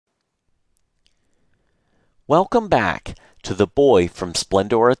Welcome back to The Boy from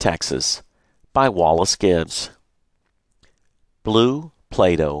Splendora, Texas by Wallace Gibbs. Blue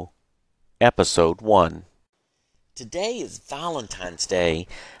Play-Doh, Episode 1. Today is Valentine's Day,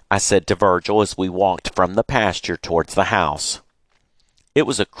 I said to Virgil as we walked from the pasture towards the house. It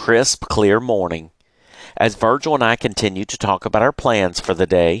was a crisp, clear morning. As Virgil and I continued to talk about our plans for the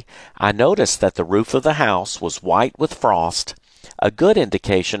day, I noticed that the roof of the house was white with frost, a good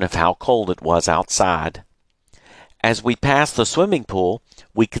indication of how cold it was outside. As we passed the swimming pool,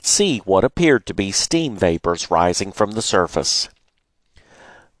 we could see what appeared to be steam vapors rising from the surface.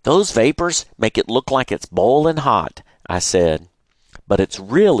 "Those vapors make it look like it's boiling hot," I said, "but it's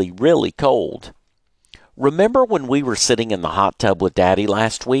really, really cold. Remember when we were sitting in the hot tub with Daddy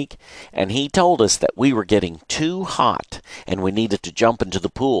last week, and he told us that we were getting too hot and we needed to jump into the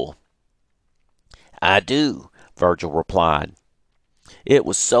pool?" "I do," Virgil replied. "It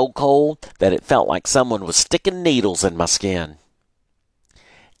was so cold that it felt like someone was sticking needles in my skin.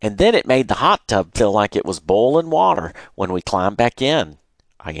 And then it made the hot tub feel like it was boiling water when we climbed back in,"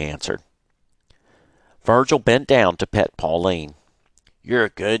 I answered. Virgil bent down to pet Pauline. "You're a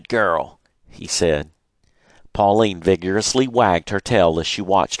good girl," he said. Pauline vigorously wagged her tail as she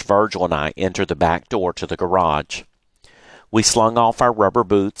watched Virgil and I enter the back door to the garage. We slung off our rubber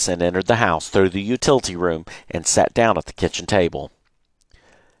boots and entered the house through the utility room and sat down at the kitchen table.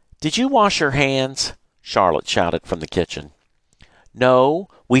 "Did you wash your hands?" Charlotte shouted from the kitchen. "No,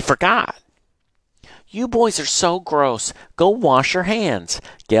 we forgot." "You boys are so gross. Go wash your hands.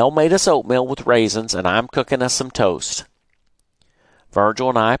 Gayle made us oatmeal with raisins, and I'm cooking us some toast." Virgil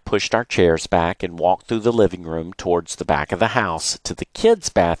and I pushed our chairs back and walked through the living room towards the back of the house to the kids'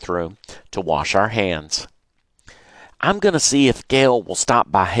 bathroom to wash our hands. "I'm going to see if Gayle will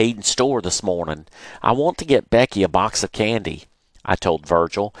stop by Hayden's store this morning. I want to get Becky a box of candy," I told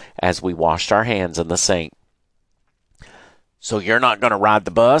Virgil as we washed our hands in the sink. "So you're not going to ride the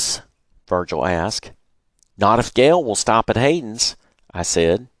bus?" Virgil asked. "Not if Gayle will stop at Hayden's," I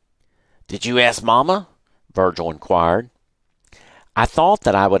said. "Did you ask Mama?" Virgil inquired. "I thought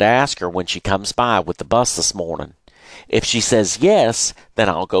that I would ask her when she comes by with the bus this morning. If she says yes, then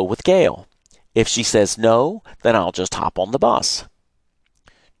I'll go with Gayle. If she says no, then I'll just hop on the bus."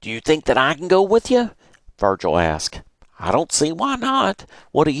 "Do you think that I can go with you?" Virgil asked. "I don't see why not.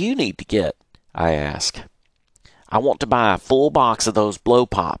 What do you need to get?" I asked. "I want to buy a full box of those blow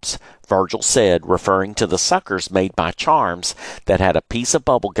pops," Virgil said, referring to the suckers made by Charms that had a piece of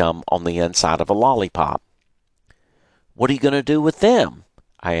bubble gum on the inside of a lollipop. "What are you going to do with them?"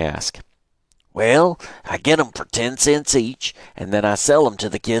 I asked. "Well, I get 'em for 10 cents each, and then I sell 'em to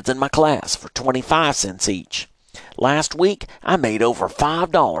the kids in my class for 25 cents each. Last week, I made over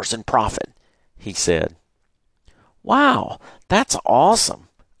 $5 in profit," he said. "Wow, that's awesome,"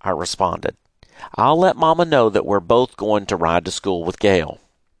 I responded. "I'll let Mama know that we're both going to ride to school with Gayle."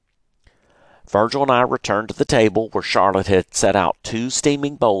 Virgil and I returned to the table where Charlotte had set out 2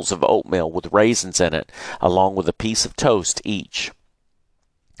 steaming bowls of oatmeal with raisins in it, along with a piece of toast each.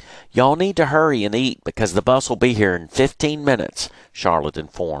 "Y'all need to hurry and eat because the bus will be here in 15 minutes, Charlotte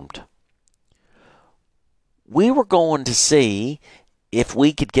informed. "We were going to see if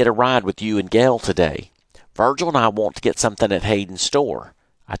we could get a ride with you and Gayle today. Virgil and I want to get something at Hayden's store,"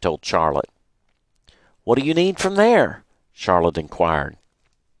 I told Charlotte. "What do you need from there?" Charlotte inquired.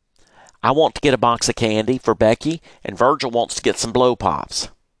 "I want to get a box of candy for Becky, and Virgil wants to get some blow pops."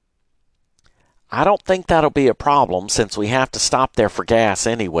 "I don't think that'll be a problem since we have to stop there for gas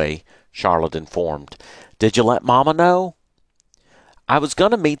anyway," Charlotte informed. "Did you let Mama know?" "I was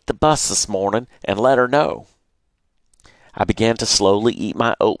going to meet the bus this morning and let her know." I began to slowly eat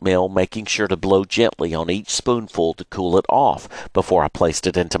my oatmeal, making sure to blow gently on each spoonful to cool it off before I placed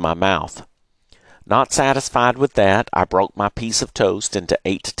it into my mouth. Not satisfied with that, I broke my piece of toast into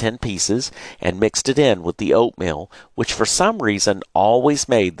 8 to 10 pieces and mixed it in with the oatmeal, which for some reason always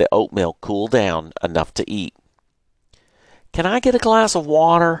made the oatmeal cool down enough to eat. "Can I get a glass of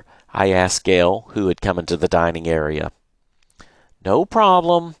water?" I asked Gayle, who had come into the dining area. "No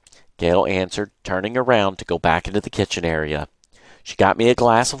problem," Gayle answered, turning around to go back into the kitchen area. She got me a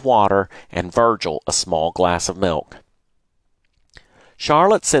glass of water and Virgil a small glass of milk.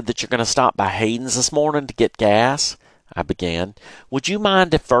 "Charlotte said that you're going to stop by Hayden's this morning to get gas," I began. "Would you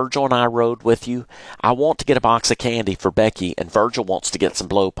mind if Virgil and I rode with you? I want to get a box of candy for Becky, and Virgil wants to get some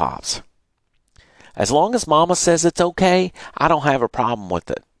blow pops." "As long as Mama says it's okay, I don't have a problem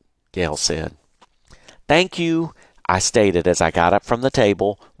with it," Gayle said. "Thank you," I stated as I got up from the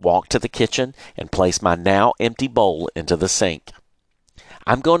table, walked to the kitchen, and placed my now empty bowl into the sink.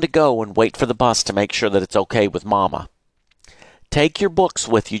 "I'm going to go and wait for the bus to make sure that it's okay with Mama." "Take your books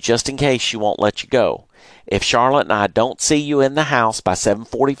with you just in case she won't let you go. If Charlotte and I don't see you in the house by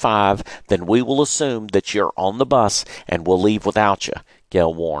 7:45, then we will assume that you're on the bus and we'll leave without you,"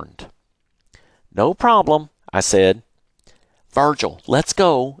 Gayle warned. "No problem," I said. "Virgil, let's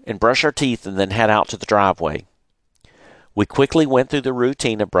go and brush our teeth and then head out to the driveway." We quickly went through the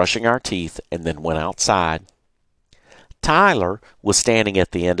routine of brushing our teeth and then went outside. Tyler was standing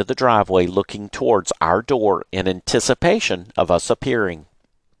at the end of the driveway looking towards our door in anticipation of us appearing.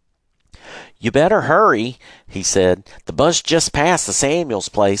 "You better hurry," he said. "The bus just passed the Samuels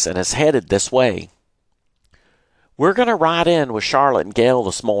place and is headed this way." "We're going to ride in with Charlotte and Gayle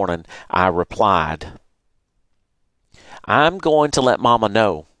this morning," I replied. "I'm going to let Mama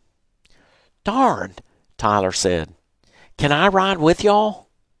know." "Darn," Tyler said. "Can I ride with y'all?"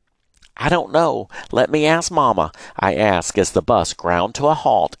 "I don't know. Let me ask Mama," I asked as the bus ground to a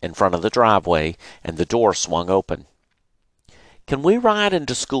halt in front of the driveway and the door swung open. "Can we ride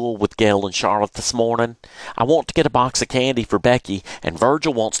into school with Gayle and Charlotte this morning? I want to get a box of candy for Becky, and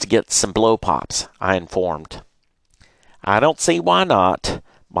Virgil wants to get some blow pops," I informed. "I don't see why not,"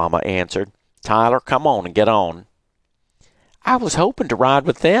 Mama answered. "Tyler, come on and get on." "I was hoping to ride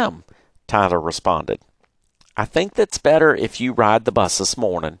with them," Tyler responded. "I think that's better if you ride the bus this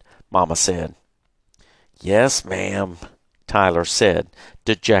morning," Mama said. "Yes, ma'am," Tyler said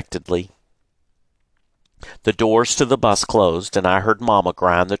dejectedly. The doors to the bus closed, and I heard Mama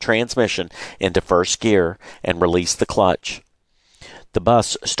grind the transmission into first gear and release the clutch. The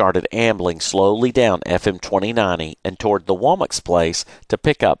bus started ambling slowly down FM 2090 and toward the Womack's place to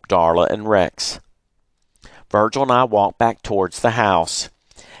pick up Darla and Rex. Virgil and I walked back towards the house.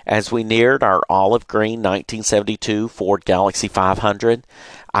 As we neared our olive green 1972 Ford Galaxy 500,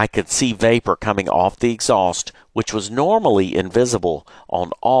 I could see vapor coming off the exhaust, which was normally invisible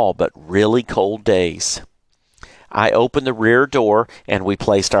on all but really cold days. I opened the rear door, and we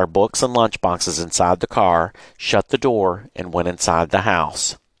placed our books and lunchboxes inside the car, shut the door, and went inside the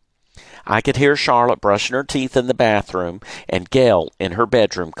house. I could hear Charlotte brushing her teeth in the bathroom and Gayle in her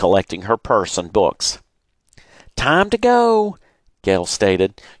bedroom collecting her purse and books. "Time to go," Gayle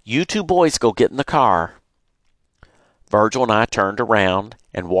stated. "You two boys go get in the car." Virgil and I turned around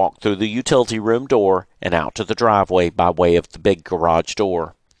and walked through the utility room door and out to the driveway by way of the big garage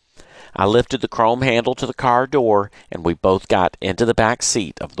door. I lifted the chrome handle to the car door, and we both got into the back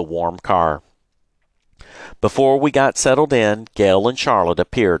seat of the warm car. Before we got settled in, Gayle and Charlotte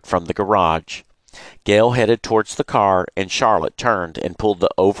appeared from the garage. Gayle headed towards the car, and Charlotte turned and pulled the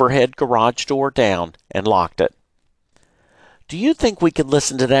overhead garage door down and locked it. "Do you think we could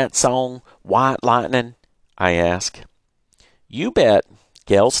listen to that song, White Lightning?" I asked. "You bet,"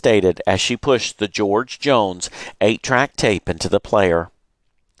 Gayle stated as she pushed the George Jones 8-track tape into the player.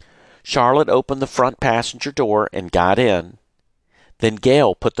 Charlotte opened the front passenger door and got in. Then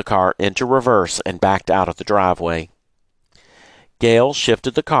Gayle put the car into reverse and backed out of the driveway. Gayle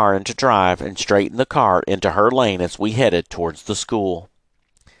shifted the car into drive and straightened the car into her lane as we headed towards the school.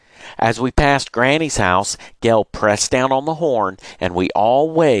 As we passed Granny's house, Gayle pressed down on the horn and we all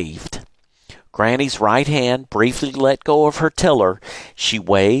waved. Granny's right hand briefly let go of her tiller. She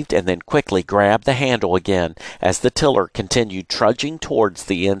waved and then quickly grabbed the handle again as the tiller continued trudging towards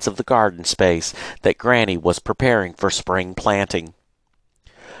the ends of the garden space that Granny was preparing for spring planting.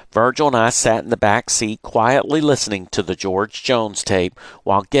 Virgil and I sat in the back seat quietly listening to the George Jones tape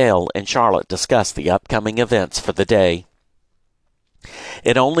while Gayle and Charlotte discussed the upcoming events for the day.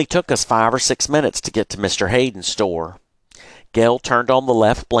 It only took us 5 or 6 minutes to get to Mr. Hayden's store. Gayle turned on the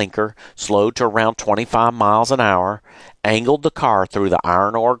left blinker, slowed to around 25 miles an hour, angled the car through the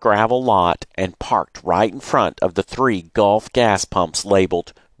iron ore gravel lot, and parked right in front of the 3 Gulf gas pumps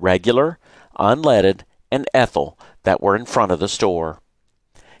labeled Regular, Unleaded, and Ethel that were in front of the store.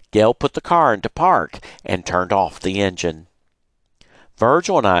 Gayle put the car into park and turned off the engine.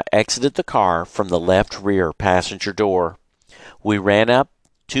 Virgil and I exited the car from the left rear passenger door. We ran up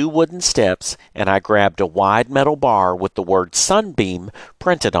 2 wooden steps, and I grabbed a wide metal bar with the word Sunbeam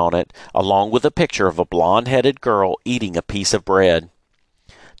printed on it, along with a picture of a blonde-headed girl eating a piece of bread.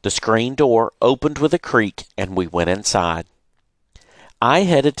 The screen door opened with a creak, and we went inside. I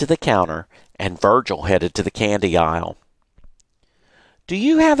headed to the counter, and Virgil headed to the candy aisle. "Do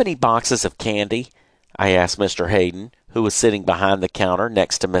you have any boxes of candy?" I asked Mr. Hayden, who was sitting behind the counter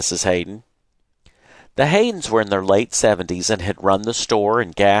next to Mrs. Hayden. The Haydens were in their late 70s and had run the store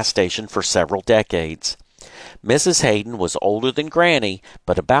and gas station for several decades. Mrs. Hayden was older than Granny,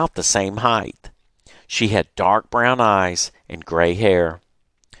 but about the same height. She had dark brown eyes and gray hair.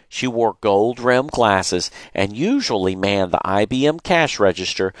 She wore gold-rimmed glasses and usually manned the IBM cash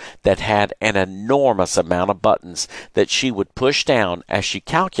register that had an enormous amount of buttons that she would push down as she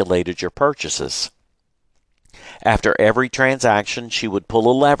calculated your purchases. After every transaction, she would pull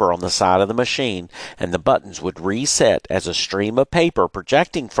a lever on the side of the machine, and the buttons would reset as a stream of paper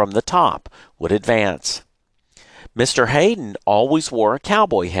projecting from the top would advance. Mr. Hayden always wore a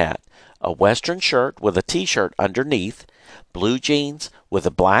cowboy hat, a western shirt with a t-shirt underneath, blue jeans with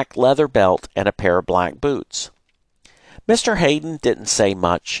a black leather belt, and a pair of black boots. Mr. Hayden didn't say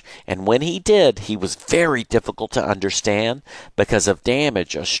much, and when he did, he was very difficult to understand because of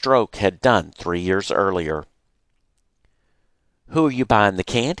damage a stroke had done 3 years earlier. "Who are you buying the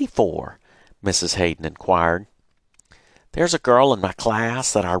candy for?" Mrs. Hayden inquired. "There's a girl in my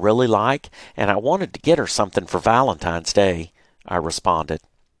class that I really like, and I wanted to get her something for Valentine's Day," I responded.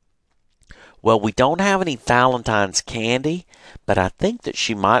 "Well, we don't have any Valentine's candy, but I think that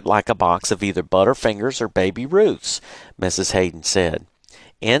she might like a box of either Butterfingers or Baby Ruths," Mrs. Hayden said.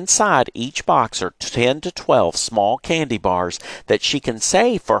 "Inside each box are 10 to 12 small candy bars that she can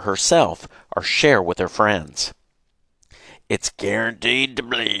save for herself or share with her friends." "It's guaranteed to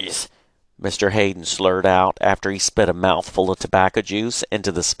please," Mr. Hayden slurred out after he spit a mouthful of tobacco juice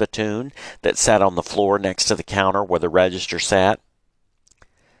into the spittoon that sat on the floor next to the counter where the register sat.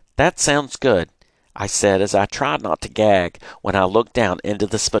 "That sounds good," I said as I tried not to gag when I looked down into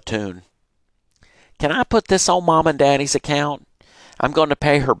the spittoon. "Can I put this on Mom and Daddy's account? I'm going to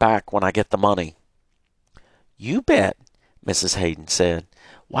pay her back when I get the money." "You bet," Mrs. Hayden said.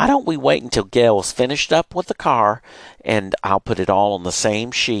 "Why don't we wait until Gayle's finished up with the car, and I'll put it all on the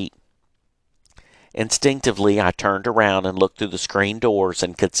same sheet." Instinctively, I turned around and looked through the screen doors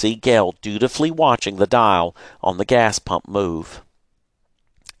and could see Gayle dutifully watching the dial on the gas pump move.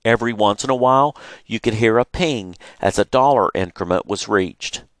 Every once in a while, you could hear a ping as a dollar increment was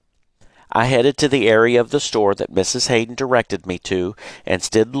reached. I headed to the area of the store that Mrs. Hayden directed me to and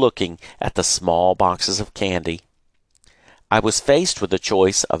stood looking at the small boxes of candy. I was faced with a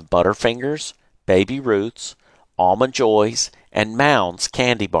choice of Butterfingers, Baby Ruths, Almond Joys, and Mounds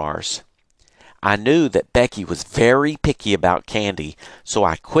candy bars. I knew that Becky was very picky about candy, so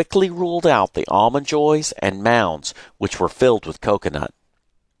I quickly ruled out the Almond Joys and Mounds, which were filled with coconut.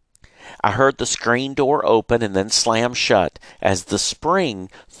 I heard the screen door open and then slam shut as the spring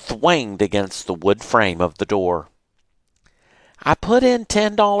thwanged against the wood frame of the door. "I put in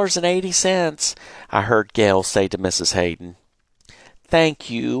 $10.80, I heard Gayle say to Mrs. Hayden. "Thank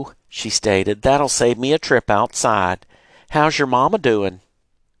you," she stated. "That'll save me a trip outside. How's your mama doing?"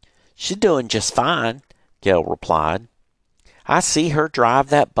 "She's doing just fine," Gayle replied. "I see her drive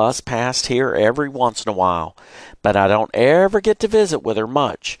that bus past here every once in a while, but I don't ever get to visit with her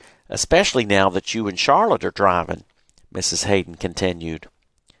much, especially now that you and Charlotte are driving," Mrs. Hayden continued.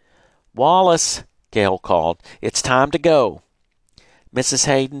 "Wallace," Gayle called, "it's time to go." "Mrs.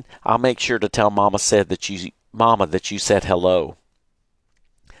 Hayden, I'll make sure to tell Mama that you said hello."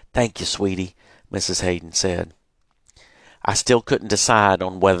 "Thank you, sweetie," Mrs. Hayden said. I still couldn't decide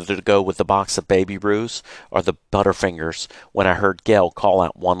on whether to go with the box of Baby Ruths or the Butterfingers when I heard Gayle call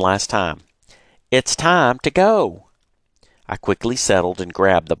out one last time, "It's time to go." I quickly settled and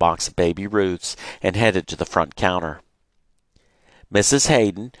grabbed the box of Baby Ruths and headed to the front counter. Mrs.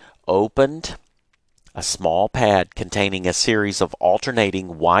 Hayden opened a small pad containing a series of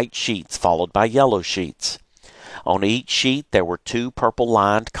alternating white sheets followed by yellow sheets. On each sheet there were 2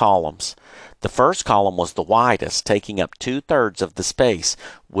 purple-lined columns. The first column was the widest, taking up 2/3 of the space,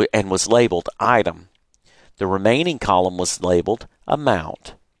 and was labeled Item. The remaining column was labeled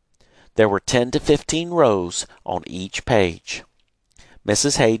Amount. There were 10 to 15 rows on each page.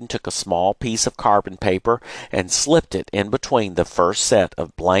 Mrs. Hayden took a small piece of carbon paper and slipped it in between the first set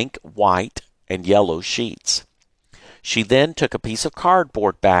of blank white and yellow sheets. She then took a piece of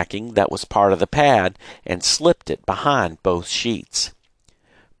cardboard backing that was part of the pad and slipped it behind both sheets.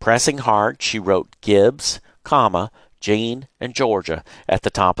 Pressing hard, she wrote Gibbs, Jean, and Georgia at the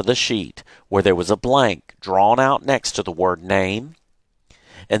top of the sheet, where there was a blank drawn out next to the word name.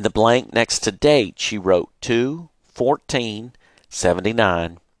 In the blank next to date, she wrote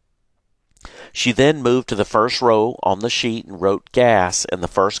 2/14/79. She then moved to the first row on the sheet and wrote gas in the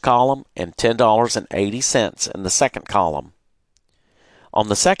first column and $10.80 in the second column. On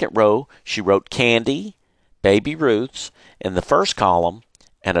the second row, she wrote candy, Baby Ruths in the first column,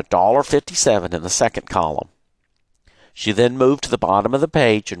 and $1.57 in the second column. She then moved to the bottom of the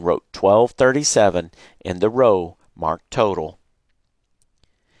page and wrote $12.37 in the row marked total.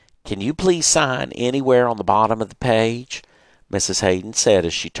 "Can you please sign anywhere on the bottom of the page?" Mrs. Hayden said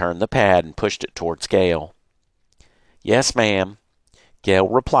as she turned the pad and pushed it towards Gayle. "Yes, ma'am," Gayle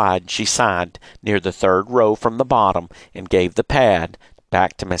replied. She signed near the third row from the bottom and gave the pad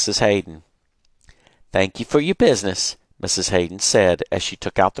back to Mrs. Hayden. "Thank you for your business," Mrs. Hayden said as she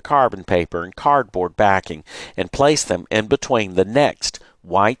took out the carbon paper and cardboard backing and placed them in between the next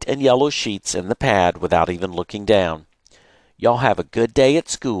white and yellow sheets in the pad without even looking down. "Y'all have a good day at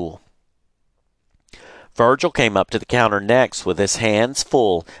school." Virgil came up to the counter next with his hands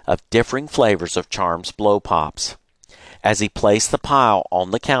full of differing flavors of Charms Blow Pops. As he placed the pile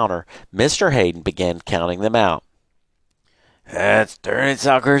on the counter, Mr. Hayden began counting them out. "That's 30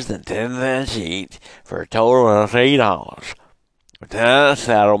 suckers and 10 cents each for a total of $3.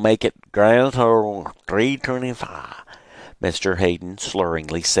 That'll make it grand total of $3.25, Mr. Hayden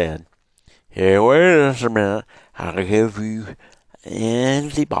slurringly said. "Here, wait just a minute. I'll give you an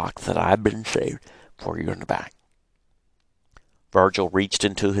empty box that I've been saved for you in the back." Virgil reached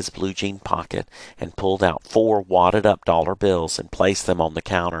into his blue jean pocket and pulled out 4 wadded-up dollar bills and placed them on the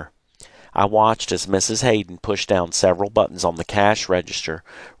counter. I watched as Mrs. Hayden pushed down several buttons on the cash register,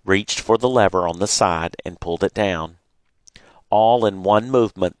 reached for the lever on the side, and pulled it down. All in one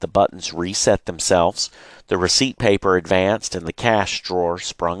movement, the buttons reset themselves, the receipt paper advanced, and the cash drawer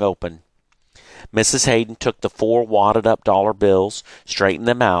sprung open. Mrs. Hayden took the 4 wadded-up dollar bills, straightened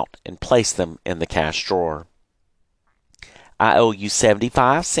them out, and placed them in the cash drawer. "I owe you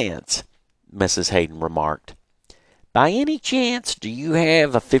 75 cents, Mrs. Hayden remarked. "By any chance, do you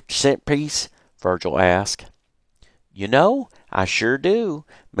have a 50-cent piece?" Virgil asked. "You know, I sure do,"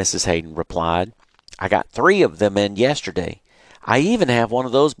 Mrs. Hayden replied. "I got 3 of them in yesterday. I even have one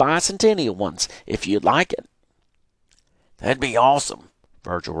of those bicentennial ones, if you'd like it." "That'd be awesome,"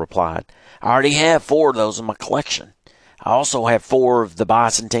 Virgil replied. "I already have 4 of those in my collection. I also have 4 of the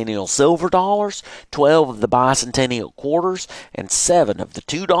bicentennial silver dollars, 12 of the bicentennial quarters, and 7 of the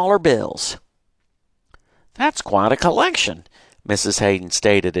 $2 bills." "That's quite a collection," Mrs. Hayden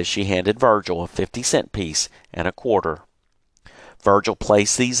stated as she handed Virgil a 50-cent piece and a quarter. Virgil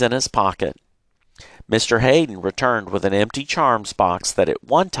placed these in his pocket. Mr. Hayden returned with an empty Charms box that at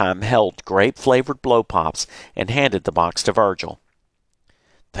one time held grape-flavored blow pops and handed the box to Virgil.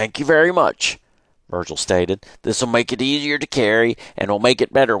 "Thank you very much," Virgil stated. "This will make it easier to carry and will make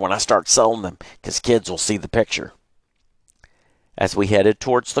it better when I start selling them, because kids will see the picture." As we headed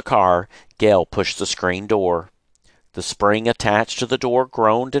towards the car, Gayle pushed the screen door. The spring attached to the door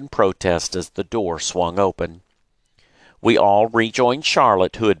groaned in protest as the door swung open. We all rejoined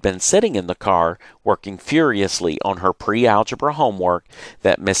Charlotte, who had been sitting in the car, working furiously on her pre-algebra homework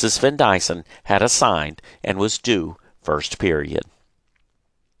that Mrs. Van Dyson had assigned and was due first period.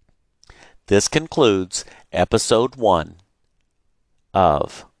 This concludes Episode 1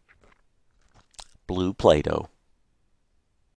 of Blue Play-Doh.